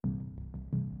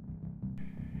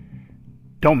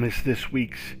Don't miss this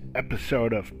week's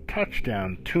episode of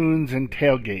Touchdown, Tunes, and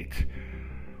Tailgates.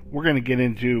 We're going to get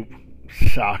into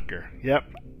soccer. Yep,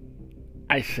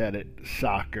 I said it,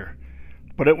 soccer.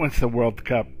 But it wins the World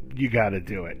Cup, you got to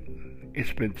do it.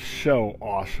 It's been so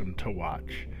awesome to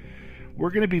watch. We're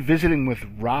going to be visiting with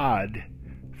Rod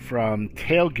from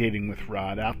Tailgating with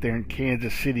Rod out there in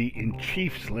Kansas City in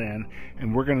Chiefs Land,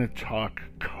 and we're going to talk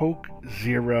Coke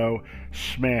Zero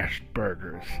smashed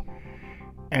burgers.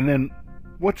 And then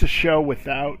what's a show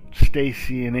without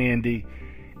Stacy and Andy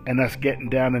and us getting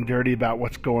down and dirty about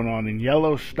what's going on in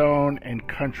Yellowstone and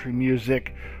country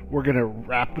music? We're going to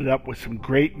wrap it up with some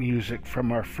great music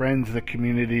from our friends, the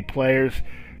community players.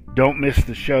 Don't miss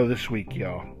the show this week,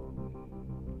 y'all.